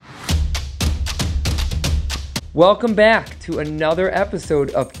Welcome back to another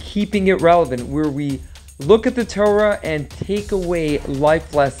episode of Keeping It Relevant, where we look at the Torah and take away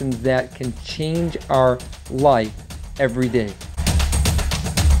life lessons that can change our life every day.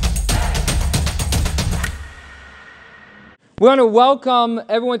 We want to welcome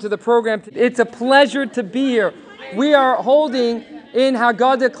everyone to the program. It's a pleasure to be here. We are holding in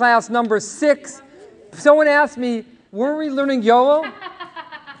Haggadah class number 6. Someone asked me, were we learning Yoel?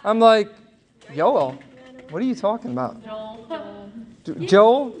 I'm like, Yoel? What are you talking about?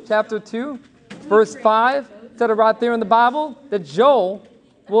 Joel, chapter 2, verse 5, said it right there in the Bible, that Joel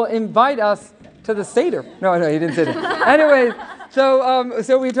will invite us to the Seder. No, he didn't say that. Anyways,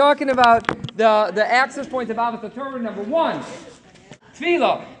 so we're talking about the access points of Avodah Torah, number 1.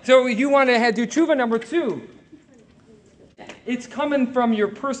 Tefillah. So you want to do Teshuvah, number 2. It's coming from your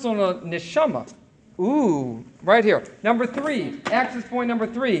personal neshama. Ooh, right here. Number 3, access point number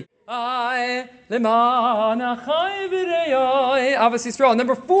 3. Number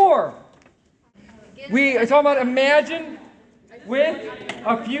 4, we are talking about imagine with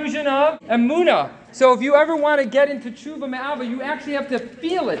a fusion of emunah. So if you ever want to get into Teshuvah M'ahavah, you actually have to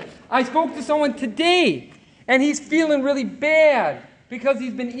feel it. I spoke to someone today, and he's feeling really bad because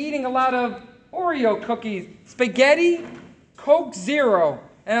he's been eating a lot of Oreo cookies, spaghetti, Coke Zero.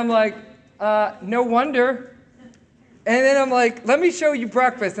 And I'm like, no wonder. And then I'm like, let me show you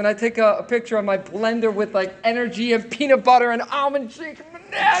breakfast. And I take a picture of my blender with like energy and peanut butter and almond shake and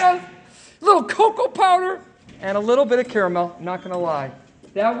bananas, little cocoa powder, and a little bit of caramel. I'm not going to lie.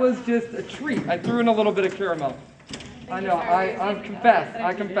 That was just a treat. I threw in a little bit of caramel. I know. I confess.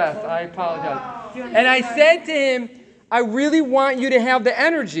 I apologize. And I said to him, I really want you to have the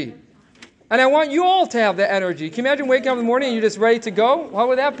energy. And I want you all to have the energy. Can you imagine waking up in the morning and you're just ready to go? What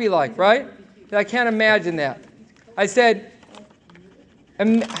would that be like, right? I can't imagine that. I said,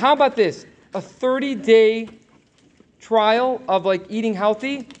 and how about this? A 30-day trial of like eating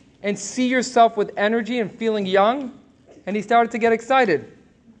healthy and see yourself with energy and feeling young. And he started to get excited.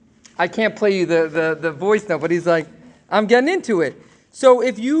 I can't play you the voice note, but he's like, I'm getting into it. So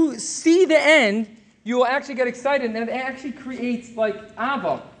if you see the end, you will actually get excited. And it actually creates like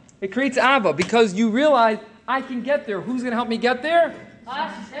Ava. It creates Ava because you realize I can get there. Who's going to help me get there?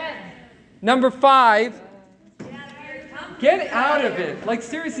 Number 5. Get out of it. Like,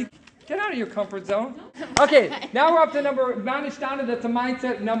 seriously, get out of your comfort zone. Okay, now we're up to Manishtana. That's a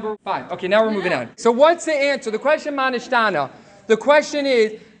mindset number 5. Okay, now we're moving on. So what's the answer? The question, Manishtana. The question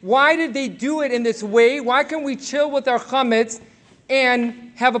is, why did they do it in this way? Why can we chill with our chametz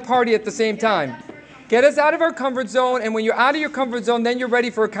and have a party at the same time? Get us out of our comfort zone, and when you're out of your comfort zone, then you're ready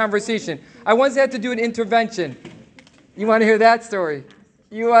for a conversation. I once had to do an intervention. You want to hear that story?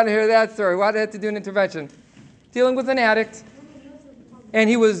 Why did I have to do an intervention? Dealing with an addict, and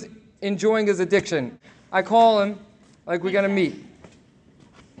he was enjoying his addiction. I call him, like, we're going to meet.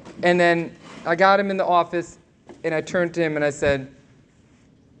 And then I got him in the office, and I turned to him and I said,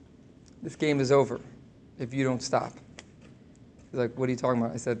 this game is over if you don't stop. He's like, what are you talking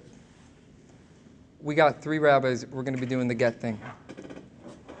about? I said, we got 3 rabbis, we're going to be doing the get thing.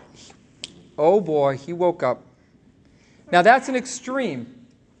 Oh boy, he woke up. Now that's an extreme.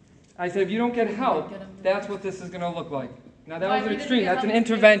 I said, if you don't get help, that's what this is going to look like. Now that was an extreme. That's an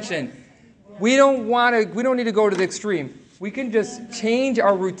intervention. We don't need to go to the extreme. We can just change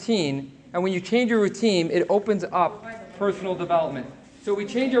our routine. And when you change your routine, it opens up personal development. So we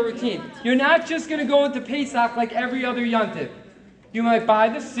change our routine. You're not just going to go into Pesach like every other Yontif. You might buy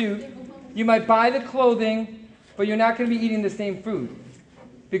the suit. You might buy the clothing. But you're not going to be eating the same food.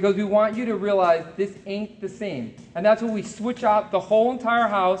 Because we want you to realize this ain't the same. And that's when we switch out the whole entire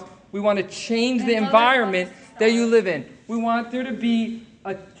house. We want to change the environment that you live in. We want there to be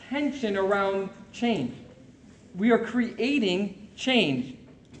a tension around change. We are creating change.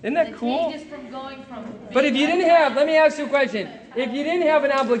 Isn't that cool? But if you didn't have, let me ask you a question. If you didn't have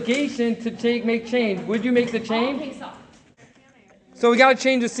an obligation to make change, would you make the change? So we got to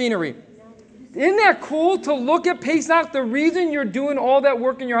change the scenery. Isn't that cool to look at Pesach? The reason you're doing all that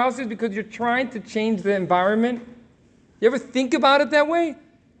work in your house is because you're trying to change the environment. You ever think about it that way?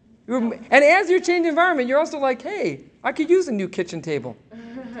 And as you're changing the environment, you're also like, hey, I could use a new kitchen table.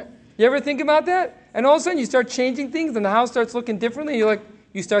 You ever think about that? And all of a sudden you start changing things and the house starts looking differently.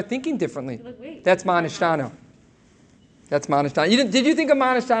 You start thinking differently. That's Manishtana. Did you think of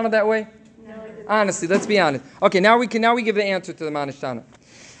Manishtana that way? No. Honestly, let's be honest. Okay, now we give the answer to the Manishtana.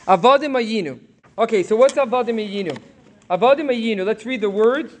 Avodim Ayinu. Okay, so what's Avodim Ayinu? Avodim Ayinu, let's read the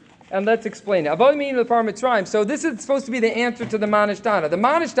words and let's explain it. Avodim Ayinu the Teshuvah M'ahavah. So this is supposed to be the answer to the Manishtana. The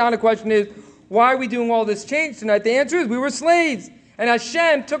Manishtana question is, why are we doing all this change tonight? The answer is, we were slaves. And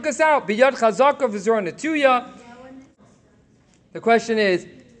Hashem took us out. Biyad chazaka v'zor netuya. The question is,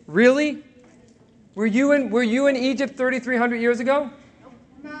 really? Were you in Egypt 3,300 years ago?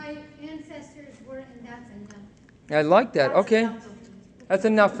 My ancestors were, and that's enough. I like that. Okay. That's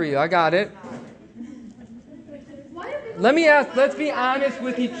enough for you. I got it. Let's be honest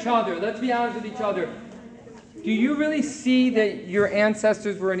with each other. Do you really see that your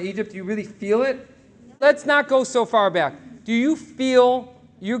ancestors were in Egypt? Do you really feel it? Let's not go so far back. Do you feel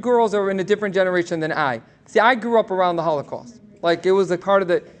you girls are in a different generation than I? See, I grew up around the Holocaust. Like, it was a part of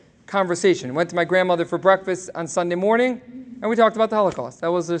the conversation. Went to my grandmother for breakfast on Sunday morning, and we talked about the Holocaust.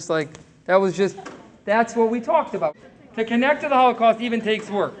 That's what we talked about. To connect to the Holocaust even takes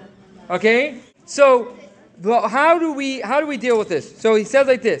work. Okay? So, how do we deal with this? So he says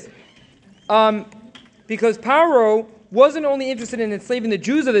like this. Because Paro wasn't only interested in enslaving the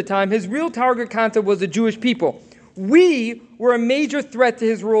Jews of the time, his real target concept was the Jewish people. We were a major threat to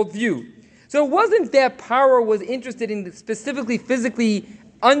his worldview. So it wasn't that Paro was interested in specifically physically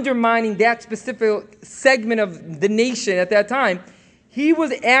undermining that specific segment of the nation at that time. He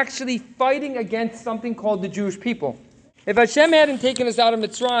was actually fighting against something called the Jewish people. If Hashem hadn't taken us out of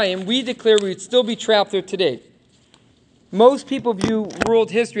Mitzrayim, we declare we would still be trapped there today. Most people view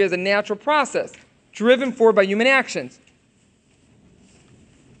world history as a natural process, driven forward by human actions.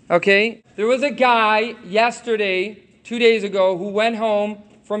 Okay? There was a guy yesterday, 2 days ago, who went home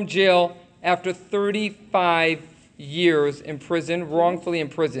from jail after 35 years in prison, wrongfully in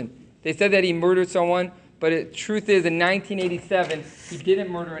prison. They said that he murdered someone, but the truth is, in 1987, he didn't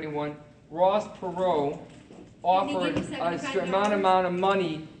murder anyone. Ross Perot offered a certain amount of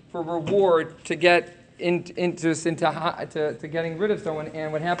money for reward to get into getting rid of someone.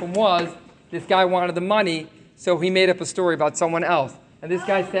 And what happened was, this guy wanted the money, so he made up a story about someone else. And this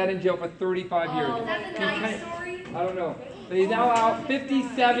guy sat in jail for 35 years. Is that the nice story? I don't know. But he's now out,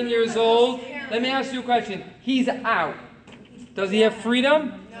 57 years old. Let me ask you a question. He's out. Does he have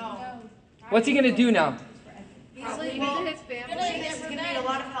freedom? No. What's he going to do now? He's leaving his family. He's going to need a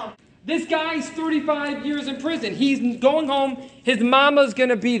lot of help. This guy's 35 years in prison. He's going home. His mama's going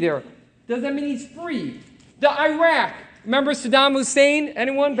to be there. Does that mean he's free? The Iraq. Remember Saddam Hussein?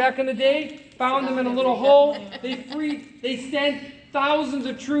 Anyone back in the day? Found him in a little hole. They sent thousands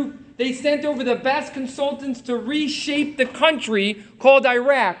of troops. They sent over the best consultants to reshape the country called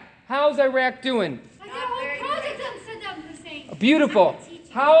Iraq. How's Iraq doing? I got a whole project on Saddam Hussein. Beautiful.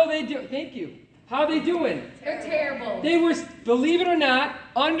 How are they doing? Thank you. How are they doing? They're terrible. They were, believe it or not,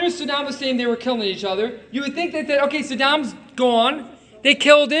 under Saddam Hussein, they were killing each other. You would think that, okay, Saddam's gone. They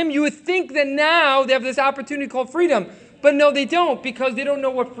killed him. You would think that now they have this opportunity called freedom. But no, they don't, because they don't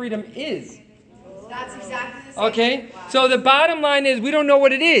know what freedom is. That's exactly the same. Okay? Wow. So the bottom line is we don't know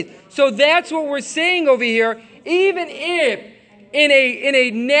what it is. So that's what we're saying over here. Even if in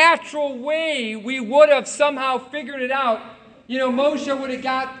a natural way we would have somehow figured it out, Moshe would have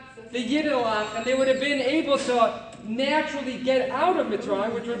got the Yiddelach, and they would have been able to naturally get out of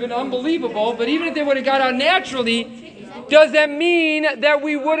Mitzrayim, which would have been unbelievable. But even if they would have got out naturally, does that mean that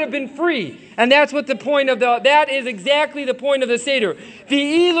we would have been free? And that's what that is exactly the point of the Seder.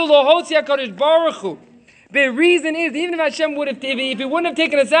 The reason is, even if Hashem would have, if He wouldn't have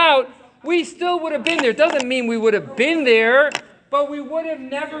taken us out, we still would have been there. It doesn't mean we would have been there, but we would have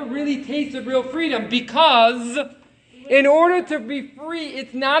never really tasted real freedom, because in order to be free,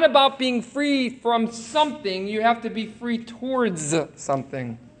 it's not about being free from something. You have to be free towards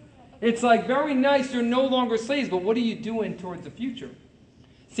something. It's like, very nice, you're no longer slaves, but what are you doing towards the future?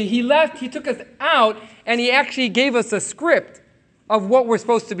 See, he took us out, and he actually gave us a script of what we're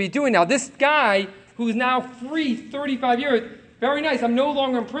supposed to be doing now. This guy, who's now free 35 years, very nice, I'm no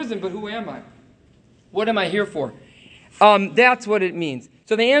longer in prison, but who am I? What am I here for? That's what it means.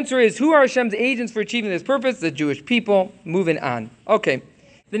 So the answer is, who are Hashem's agents for achieving this purpose? The Jewish people. Moving on. Okay.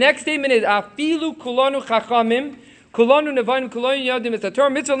 The next statement is, Afilu kulanu chachamim, kulanu nevanim, kulanu yadim, it's a Torah,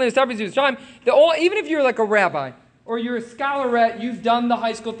 mitzvah, even if you're like a rabbi, or you're a scholarette, you've done the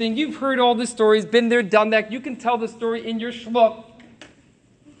high school thing, you've heard all the stories, been there, done that, you can tell the story in your shluch.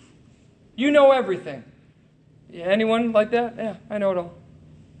 You know everything. Yeah, anyone like that? Yeah, I know it all.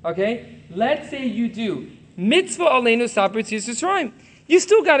 Okay? Let's say you do. Mitzvah aleinu saper Yitzias Mitzraim. You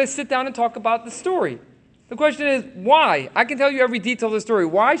still got to sit down and talk about the story. The question is, why? I can tell you every detail of the story.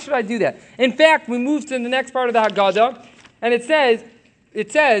 Why should I do that? In fact, we move to the next part of the Haggadah, and it says,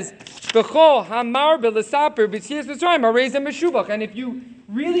 B'chol hamar b'lesaper b'Yitzias Mitzrayim harei meshubach. And if you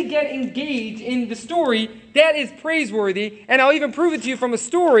really get engaged in the story, that is praiseworthy. And I'll even prove it to you from a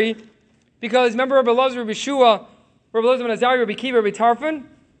story, because remember Rabbi Elazar, Rabbi Shua, Rabbi Elazar ben Azariah, Rabbi Kiva, Rabbi Tarfon?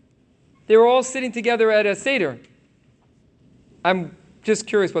 They were all sitting together at a Seder. I'm just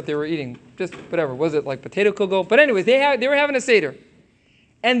curious what they were eating. Just whatever. Was it like potato kugel? But anyways, they were having a Seder.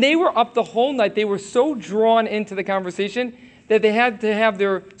 And they were up the whole night. They were so drawn into the conversation that they had to have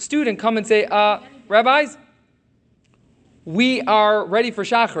their student come and say, rabbis, we are ready for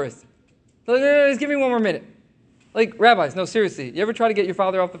Shacharis. No, just give me one more minute. Like, rabbis, no, seriously. You ever try to get your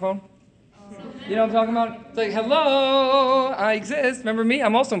father off the phone? You know what I'm talking about? It's like, hello, I exist. Remember me?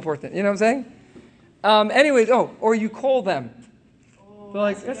 I'm also important. You know what I'm saying? Anyways, or you call them. They're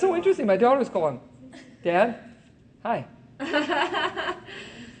like, that's so interesting. My daughter's calling. Dad? Hi.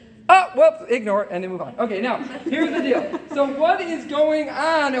 Well, ignore it and then move on. Okay, now, here's the deal. So what is going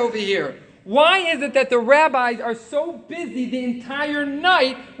on over here? Why is it that the rabbis are so busy the entire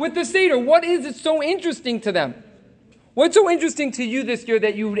night with the Seder? What is it so interesting to them? What's so interesting to you this year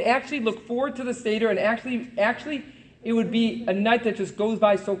that you would actually look forward to the Seder and actually it would be a night that just goes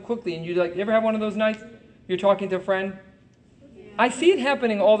by so quickly and you ever have one of those nights? You're talking to a friend? I see it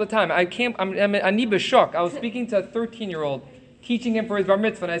happening all the time. I'm b'shok. I was speaking to a 13-year-old, teaching him for his bar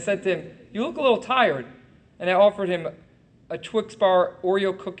mitzvah, and I said to him, you look a little tired. And I offered him a Twix bar,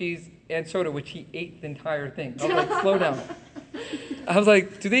 Oreo cookies, and soda, which he ate the entire thing. I was like, slow down. I was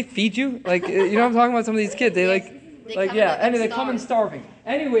like, do they feed you? Like, you know what I'm talking about? Some of these kids, and they come in starving.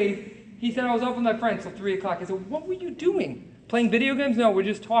 Anyways, he said, I was up with my friends till 3 o'clock. I said, what were you doing? Playing video games? No, we're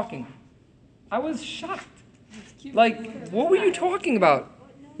just talking. I was shocked. Like, what were you talking about?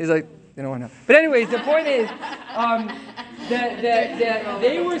 He's like, you don't want to know. But anyways, the point is that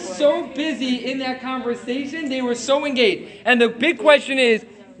they were so busy in that conversation, they were so engaged. And the big question is,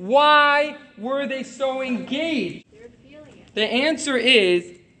 why were they so engaged? The answer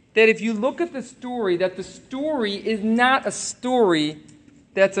is that if you look at the story, that the story is not a story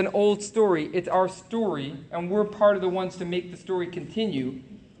that's an old story. It's our story, and we're part of the ones to make the story continue.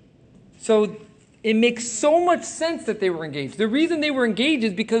 So it makes so much sense that they were engaged. The reason they were engaged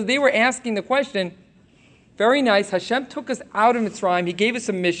is because they were asking the question, very nice, Hashem took us out of Mitzrayim, He gave us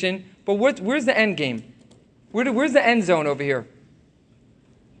a mission, but where's the end game? Where's the end zone over here?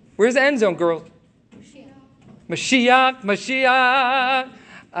 Where's the end zone, girls? Mashiach.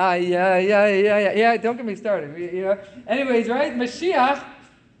 Yeah, don't get me started. Anyways, right? Mashiach.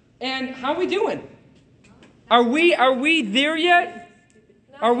 And how are we doing? Are we there yet?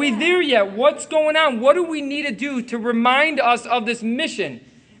 Are we there yet? What's going on? What do we need to do to remind us of this mission?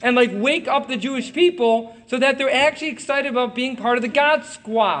 And wake up the Jewish people so that they're actually excited about being part of the God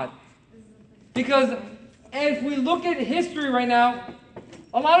squad. Because as we look at history right now,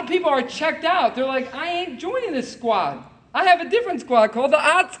 a lot of people are checked out. They're like, I ain't joining this squad. I have a different squad called the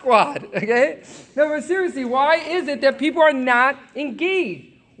Odd Squad. Okay? No, but seriously, why is it that people are not engaged?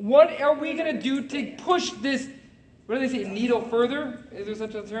 What are we going to do to push this, what do they say, needle further? Is there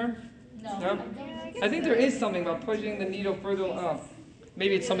such a term? No? I think there is something about pushing the needle further.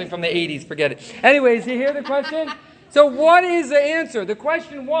 Maybe it's something from the 80s. Forget it. Anyways, you hear the question? So what is the answer? The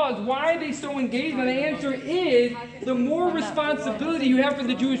question was, why are they so engaged? And the answer is, the more responsibility you have for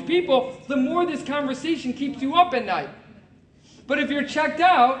the Jewish people, the more this conversation keeps you up at night. But if you're checked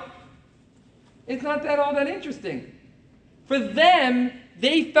out, it's not all that interesting. For them,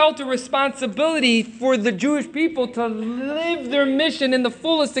 they felt a responsibility for the Jewish people to live their mission in the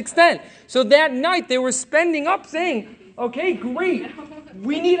fullest extent. So that night, they were spending up saying, okay, great.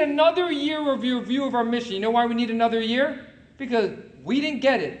 We need another year of review of our mission. You know why we need another year? Because we didn't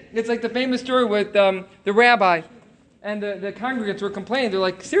get it. It's like the famous story with the rabbi and the congregants were complaining. They're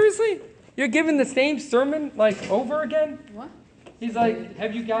like, seriously? You're giving the same sermon over again? What? He's like,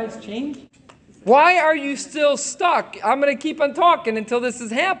 have you guys changed? Why are you still stuck? I'm going to keep on talking until this is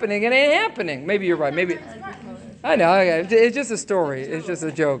happening. It ain't happening. Maybe you're right. Maybe. I know. Okay. It's just a story. It's just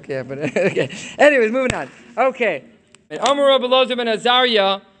a joke. Yeah, but okay. Anyways, moving on. Okay. Amar Rabbi Elazar ben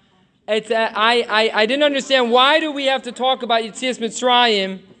Azariah, I didn't understand, why do we have to talk about Yitzias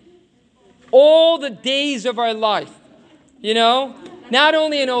Mitzraim all the days of our life? Not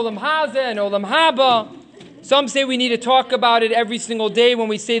only in Olam Hazeh and Olam Haba. Some say we need to talk about it every single day when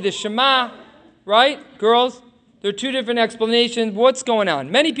we say the Shema. Right, girls? There are two different explanations. What's going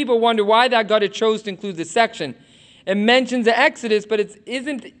on? Many people wonder why that God chose to include this section. It mentions the Exodus, but it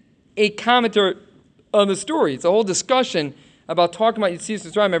isn't a commentary on the story. It's a whole discussion about talking about Yitzias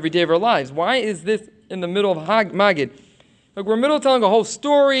Mitzrayim every day of our lives. Why is this in the middle of Magid? We're in the middle of telling a whole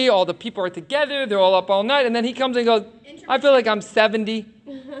story. All the people are together. They're all up all night. And then he comes and goes, I feel like I'm 70.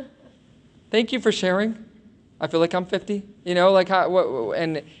 Thank you for sharing. I feel like I'm 50.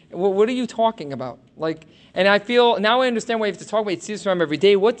 What are you talking about? And I feel, now I understand why you have to talk about Yitzias Mitzrayim every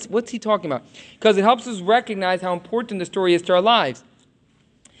day. What's he talking about? Because it helps us recognize how important the story is to our lives.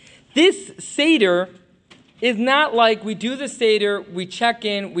 This Seder is not like we do the Seder, we check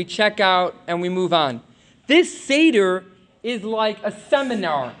in, we check out, and we move on. This Seder is like a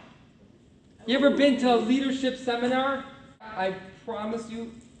seminar. You ever been to a leadership seminar? I promise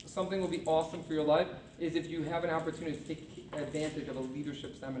you something will be awesome for your life is if you have an opportunity to take advantage of a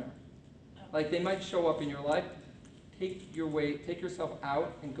leadership seminar. Like they might show up in your life. Take yourself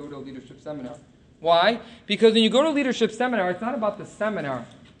out and go to a leadership seminar. Why? Because when you go to a leadership seminar, it's not about the seminar.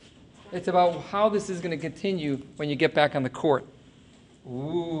 It's about how this is going to continue when you get back on the court.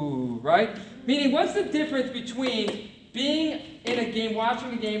 Ooh, right? Meaning, what's the difference between being in a game,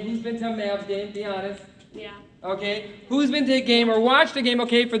 watching a game? Who's been to a Mavs game? Be honest. Yeah. Okay. Who's been to a game or watched a game?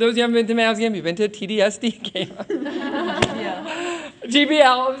 Okay. For those who haven't been to a Mavs game, you've been to a TDSD game.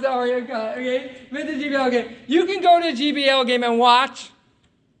 GBL. I'm sorry. Okay. Been to GBL game. You can go to a GBL game and watch,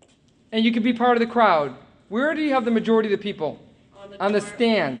 and you can be part of the crowd. Where do you have the majority of the people? On the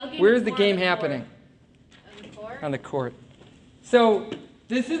stand. Where is the game happening? On the court. On the court. So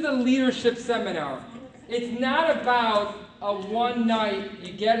this is a leadership seminar. It's not about a one night,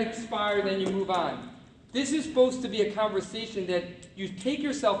 you get expired, then you move on. This is supposed to be a conversation that you take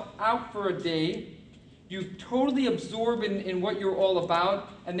yourself out for a day, you totally absorb in what you're all about,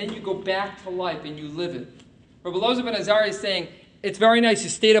 and then you go back to life and you live it. Rabbi Elazar ben Azariah is saying, it's very nice, you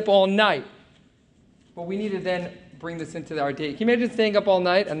stayed up all night, but we need to then bring this into our day. Can you imagine staying up all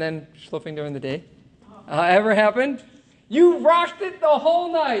night and then schluffing during the day? Ever happened? You rocked it the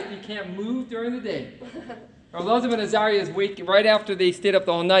whole night. You can't move during the day. Rabbi Elazar ben Azariah is waking right after they stayed up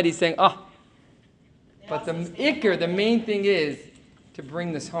the whole night. He's saying, but the ikr, the main thing is to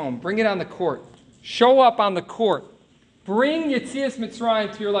bring this home. Bring it on the court. Show up on the court. Bring Yitzias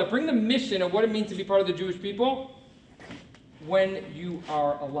Mitzraim to your life. Bring the mission of what it means to be part of the Jewish people when you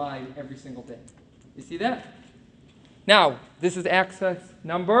are alive every single day. You see that? Now, this is access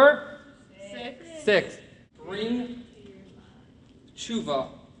number 6. Bring Teshuvah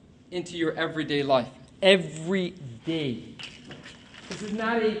into your everyday life. Every day. This is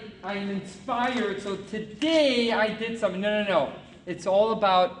not I am inspired, so today I did something. No. It's all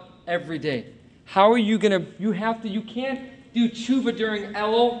about every day. How are you going to, you can't do Teshuvah during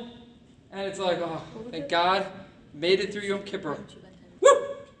Elul, and it's like, oh, thank God, made it through Yom Kippur. Woo!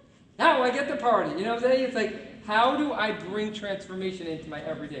 Now I get the party. You know what I'm saying? It's like, how do I bring transformation into my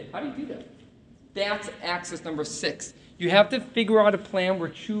everyday? How do you do that? That's axis number 6. You have to figure out a plan where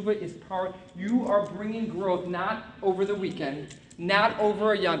Teshuvah is part. You are bringing growth not over the weekend, not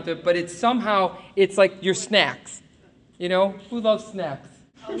over a yontif, but it's like your snacks. You know, who loves snacks?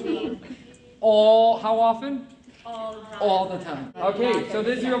 How often? All the time. Okay, so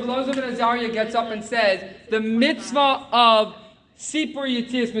this year, Rabbi Elazar ben Azariah gets up and says, the mitzvah of Sipur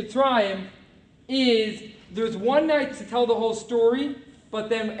Yitzias Mitzrayim is, there's one night to tell the whole story, but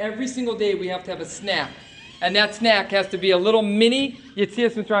then every single day we have to have a snack. And that snack has to be a little mini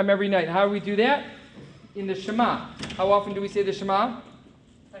Yitzias Mitzrayim every night. How do we do that? In the Shema. How often do we say the Shema?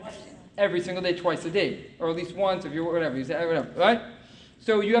 Every single day, twice a day. Or at least once, if you're whatever. You say whatever, right?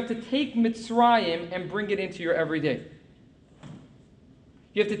 So you have to take Mitzrayim and bring it into your everyday.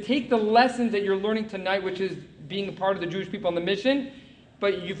 You have to take the lessons that you're learning tonight, which is being a part of the Jewish people on the mission,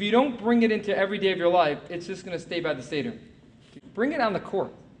 but if you don't bring it into every day of your life, it's just going to stay by the Seder. Bring it on the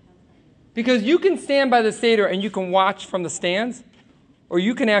court. Because you can stand by the Seder and you can watch from the stands, or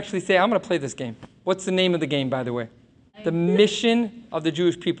you can actually say, I'm going to play this game. What's the name of the game, by the way? The mission of the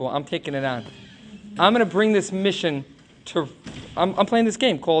Jewish people. I'm taking it on. I'm going to bring this mission to... I'm playing this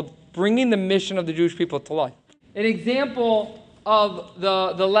game called Bringing the Mission of the Jewish People to Life. An example of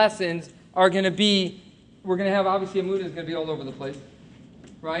the lessons are going to be, we're going to have, obviously, Emunah is going to be all over the place.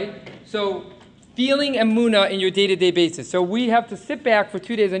 Right? So, feeling Emunah in your day-to-day basis. So we have to sit back for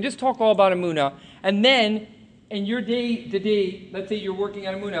 2 days and just talk all about Emunah. And then, in your day-to-day, let's say you're working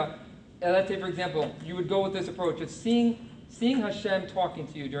on Emunah, let's say, for example, you would go with this approach of seeing Hashem talking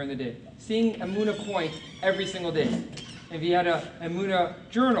to you during the day. Seeing Emunah point every single day. If you had a Emunah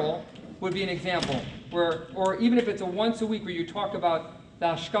journal, would be an example. Or even if it's a once a week where you talk about the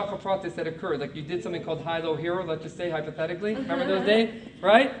hashkacha pratis that occurred, like you did something called High Low Hero, let's just say hypothetically. Remember those days?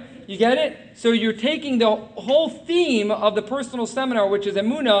 Right? You get it? So you're taking the whole theme of the personal seminar, which is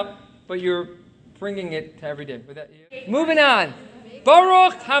Emunah, but you're bringing it to every day. Moving on.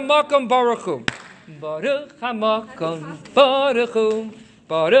 Baruch hamakom baruchu. Baruch hamakom baruchu.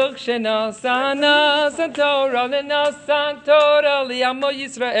 Baruch shenasana santora lenasan Torah li'amo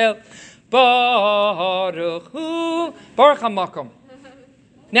Yisrael. Baruch hu. Baruch hamakom.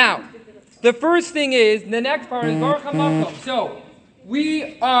 Now, the first thing is, the next part is Baruch hamakom. So,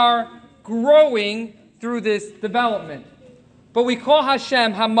 we are growing through this development. But we call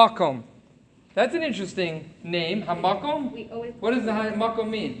Hashem hamakom. That's an interesting name, Hamakom. What does the Hamakom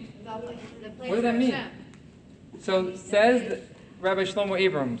mean? What does that mean? So says Rabbi Shlomo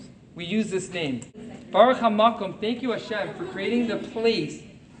Abrams, we use this name. Baruch Hamakom, thank you Hashem for creating the place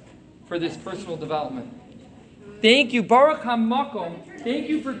for this personal development. Thank you, Baruch Hamakom, thank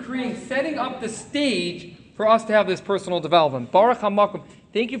you for setting up the stage for us to have this personal development. Baruch Hamakom,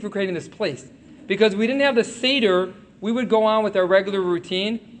 thank you for creating this place. Because we didn't have the Seder, we would go on with our regular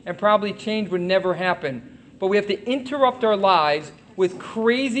routine and probably change would never happen. But we have to interrupt our lives with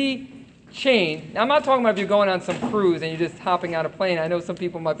crazy change. Now, I'm not talking about if you're going on some cruise and you're just hopping on a plane. I know some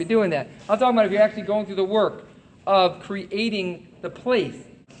people might be doing that. I'm talking about if you're actually going through the work of creating the place.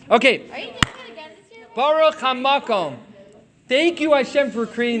 Okay. Are you doing it again this year? Baruch HaMakom. Thank you, Hashem, for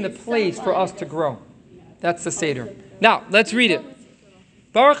creating the place for us to grow. That's the Seder. Now, let's read it.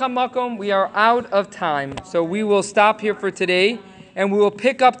 Baruch HaMakom, we are out of time, so we will stop here for today, and we will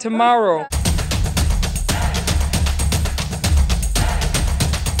pick up tomorrow.